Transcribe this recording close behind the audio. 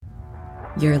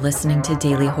You're listening to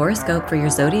Daily Horoscope for your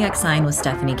zodiac sign with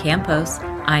Stephanie Campos.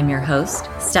 I'm your host,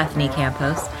 Stephanie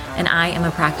Campos, and I am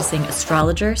a practicing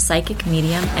astrologer, psychic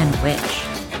medium, and witch.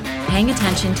 Paying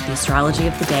attention to the astrology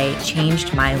of the day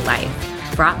changed my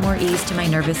life, brought more ease to my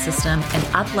nervous system, and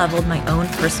up-leveled my own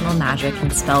personal magic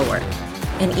and spell work.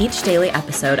 In each daily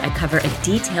episode, I cover a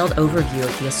detailed overview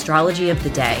of the astrology of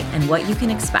the day and what you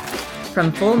can expect.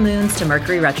 From full moons to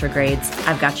Mercury retrogrades,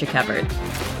 I've got you covered.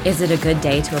 Is it a good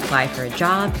day to apply for a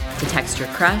job, to text your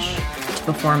crush, to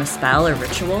perform a spell or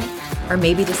ritual, or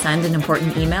maybe to send an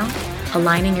important email?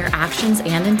 Aligning your actions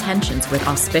and intentions with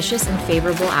auspicious and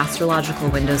favorable astrological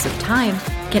windows of time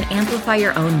can amplify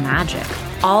your own magic,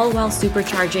 all while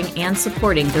supercharging and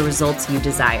supporting the results you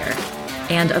desire.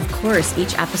 And of course,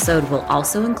 each episode will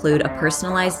also include a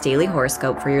personalized daily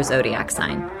horoscope for your zodiac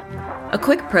sign. A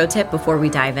quick pro tip before we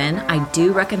dive in, I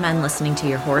do recommend listening to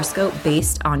your horoscope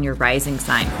based on your rising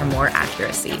sign for more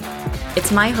accuracy.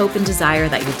 It's my hope and desire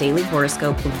that your daily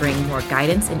horoscope will bring more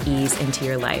guidance and ease into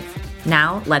your life.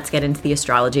 Now, let's get into the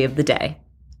astrology of the day.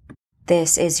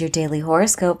 This is your daily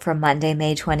horoscope for Monday,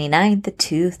 May 29th,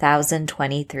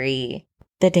 2023.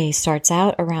 The day starts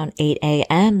out around 8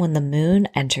 a.m. when the moon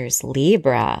enters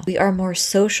Libra. We are more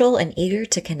social and eager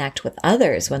to connect with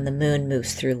others when the moon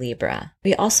moves through Libra.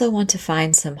 We also want to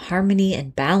find some harmony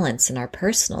and balance in our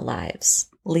personal lives.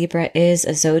 Libra is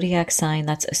a zodiac sign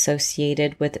that's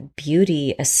associated with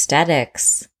beauty,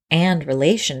 aesthetics, and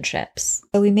relationships.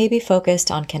 So we may be focused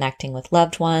on connecting with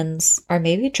loved ones, or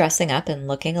maybe dressing up and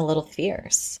looking a little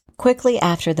fierce. Quickly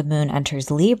after the moon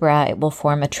enters Libra, it will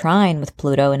form a trine with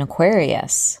Pluto in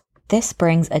Aquarius. This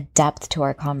brings a depth to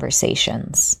our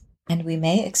conversations, and we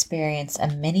may experience a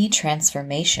mini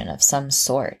transformation of some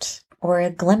sort, or a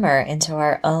glimmer into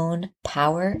our own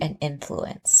power and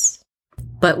influence.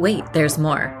 But wait, there's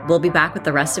more. We'll be back with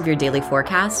the rest of your daily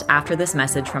forecast after this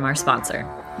message from our sponsor,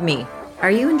 me. Are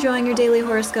you enjoying your daily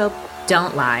horoscope?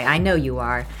 Don't lie, I know you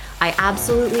are. I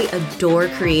absolutely adore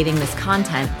creating this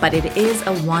content, but it is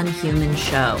a one-human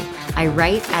show. I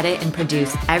write, edit, and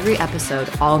produce every episode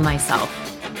all myself.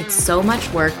 It's so much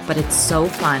work, but it's so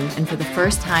fun, and for the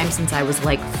first time since I was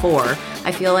like 4,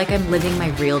 I feel like I'm living my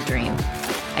real dream.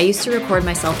 I used to record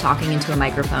myself talking into a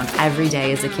microphone every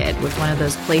day as a kid with one of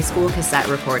those Play School cassette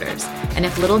recorders, and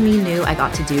if little me knew I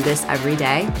got to do this every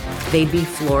day, they'd be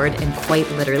floored and quite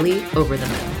literally over the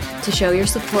moon. To show your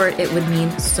support, it would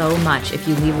mean so much if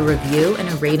you leave a review and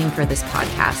a rating for this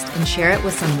podcast and share it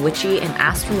with some witchy and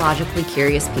astrologically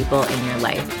curious people in your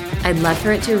life. I'd love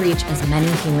for it to reach as many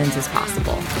humans as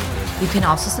possible. You can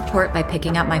also support by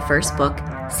picking up my first book,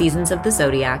 Seasons of the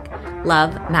Zodiac,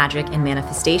 Love, Magic, and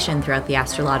Manifestation Throughout the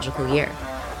Astrological Year.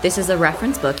 This is a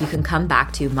reference book you can come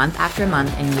back to month after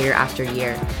month and year after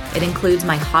year. It includes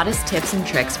my hottest tips and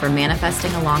tricks for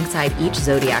manifesting alongside each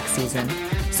zodiac season,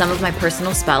 some of my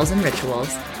personal spells and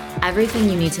rituals, everything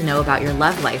you need to know about your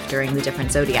love life during the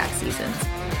different zodiac seasons,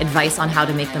 advice on how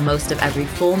to make the most of every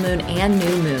full moon and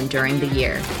new moon during the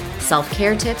year,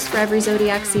 self-care tips for every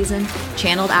zodiac season,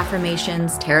 channeled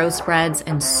affirmations, tarot spreads,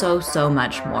 and so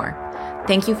much more.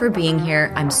 Thank you for being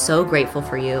here. I'm so grateful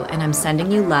for you, and I'm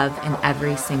sending you love in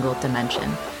every single dimension.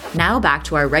 Now back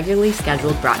to our regularly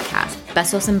scheduled broadcast.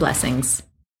 Besos and blessings.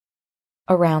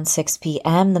 Around 6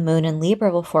 p.m., the moon in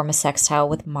Libra will form a sextile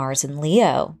with Mars in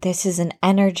Leo. This is an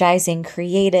energizing,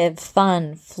 creative,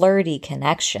 fun, flirty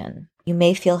connection. You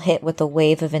may feel hit with a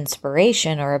wave of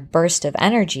inspiration or a burst of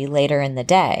energy later in the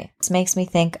day. This makes me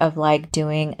think of like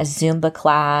doing a Zumba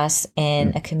class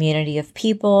in a community of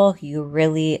people you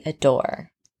really adore.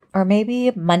 Or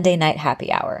maybe Monday night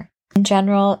happy hour. In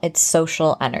general, it's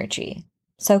social energy.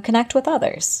 So connect with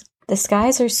others. The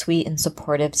skies are sweet and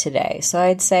supportive today, so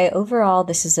I'd say overall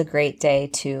this is a great day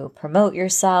to promote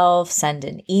yourself, send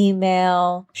an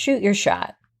email, shoot your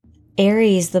shot.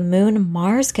 Aries, the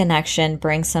Moon-Mars connection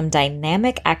brings some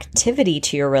dynamic activity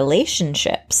to your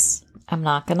relationships. I'm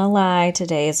not gonna lie,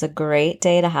 today is a great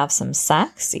day to have some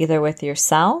sex, either with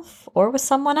yourself or with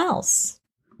someone else.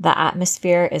 The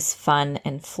atmosphere is fun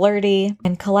and flirty,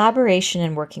 and collaboration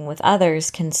and working with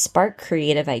others can spark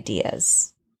creative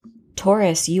ideas.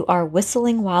 Taurus, you are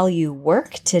whistling while you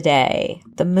work today.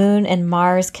 The Moon and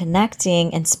Mars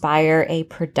connecting inspire a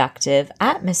productive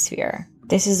atmosphere.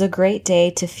 This is a great day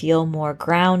to feel more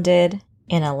grounded,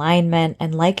 in alignment,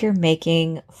 and like you're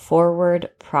making forward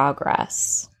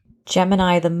progress.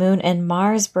 Gemini, the Moon and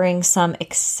Mars bring some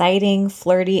exciting,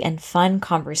 flirty, and fun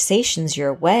conversations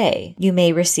your way. You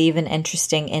may receive an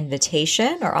interesting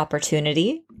invitation or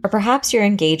opportunity, or perhaps you're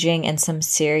engaging in some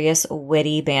serious,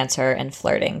 witty banter and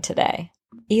flirting today.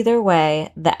 Either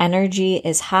way, the energy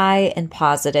is high and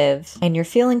positive, and you're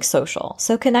feeling social,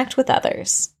 so connect with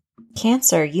others.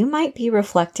 Cancer, you might be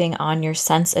reflecting on your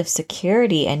sense of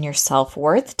security and your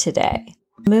self-worth today.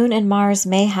 Moon and Mars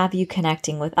may have you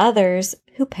connecting with others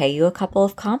who pay you a couple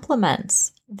of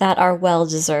compliments that are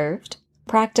well-deserved.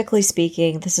 Practically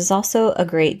speaking, this is also a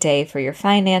great day for your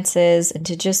finances and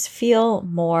to just feel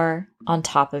more on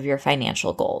top of your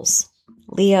financial goals.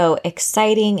 Leo,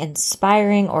 exciting,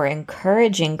 inspiring, or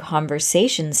encouraging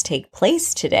conversations take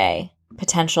place today.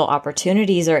 Potential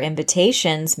opportunities or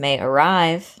invitations may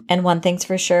arrive. And one thing's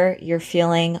for sure, you're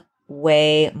feeling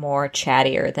way more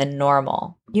chattier than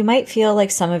normal. You might feel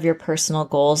like some of your personal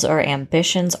goals or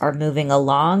ambitions are moving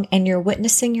along and you're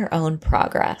witnessing your own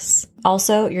progress.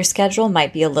 Also, your schedule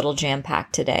might be a little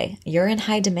jam-packed today. You're in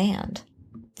high demand.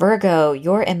 Virgo,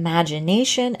 your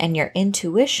imagination and your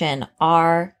intuition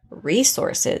are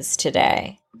resources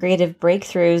today. Creative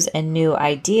breakthroughs and new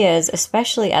ideas,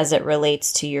 especially as it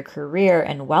relates to your career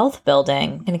and wealth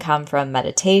building, can come from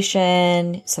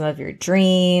meditation, some of your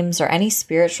dreams, or any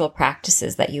spiritual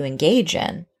practices that you engage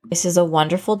in. This is a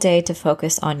wonderful day to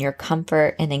focus on your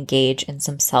comfort and engage in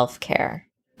some self-care.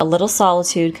 A little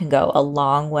solitude can go a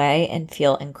long way and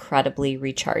feel incredibly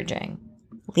recharging.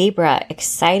 Libra,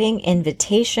 exciting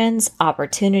invitations,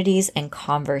 opportunities, and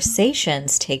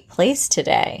conversations take place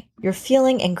today. You're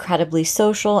feeling incredibly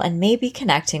social and maybe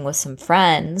connecting with some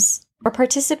friends or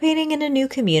participating in a new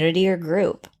community or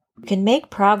group. You can make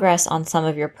progress on some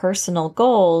of your personal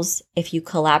goals if you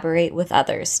collaborate with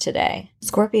others today.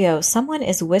 Scorpio, someone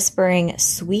is whispering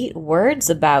sweet words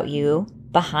about you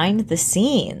behind the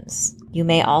scenes. You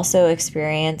may also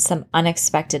experience some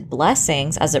unexpected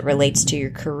blessings as it relates to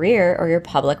your career or your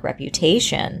public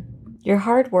reputation. Your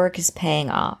hard work is paying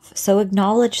off, so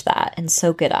acknowledge that and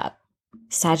soak it up.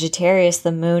 Sagittarius,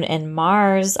 the Moon and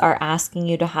Mars are asking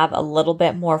you to have a little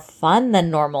bit more fun than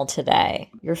normal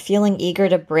today. You're feeling eager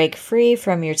to break free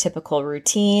from your typical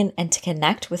routine and to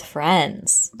connect with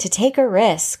friends. To take a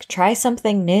risk, try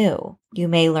something new. You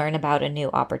may learn about a new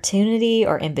opportunity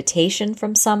or invitation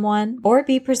from someone, or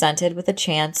be presented with a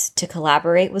chance to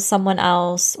collaborate with someone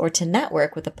else or to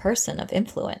network with a person of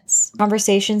influence.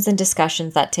 Conversations and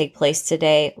discussions that take place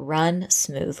today run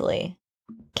smoothly.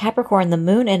 Capricorn, the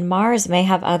Moon and Mars may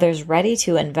have others ready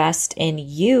to invest in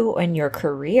you and your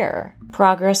career.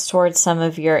 Progress towards some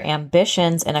of your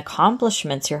ambitions and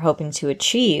accomplishments you're hoping to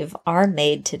achieve are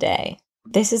made today.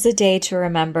 This is a day to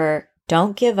remember,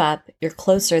 don't give up, you're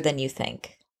closer than you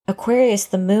think. Aquarius,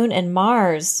 the Moon and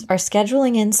Mars are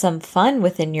scheduling in some fun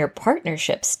within your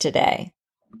partnerships today.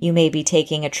 You may be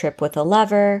taking a trip with a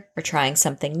lover, or trying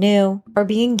something new, or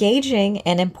be engaging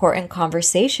in important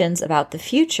conversations about the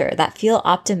future that feel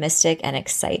optimistic and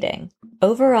exciting.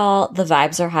 Overall, the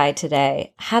vibes are high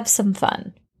today. Have some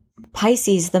fun.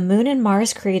 Pisces, the Moon and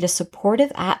Mars create a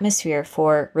supportive atmosphere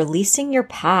for releasing your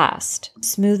past,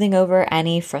 smoothing over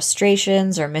any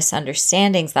frustrations or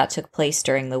misunderstandings that took place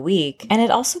during the week, and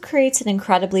it also creates an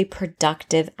incredibly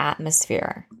productive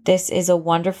atmosphere. This is a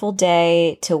wonderful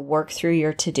day to work through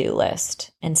your to-do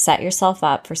list and set yourself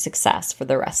up for success for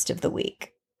the rest of the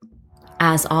week.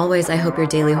 As always, I hope your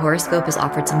daily horoscope has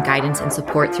offered some guidance and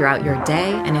support throughout your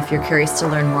day. And if you're curious to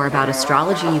learn more about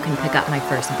astrology, you can pick up my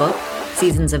first book,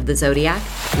 Seasons of the Zodiac,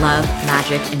 Love,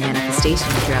 Magic, and Manifestation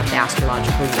throughout the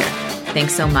astrological year.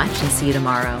 Thanks so much and see you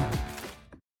tomorrow.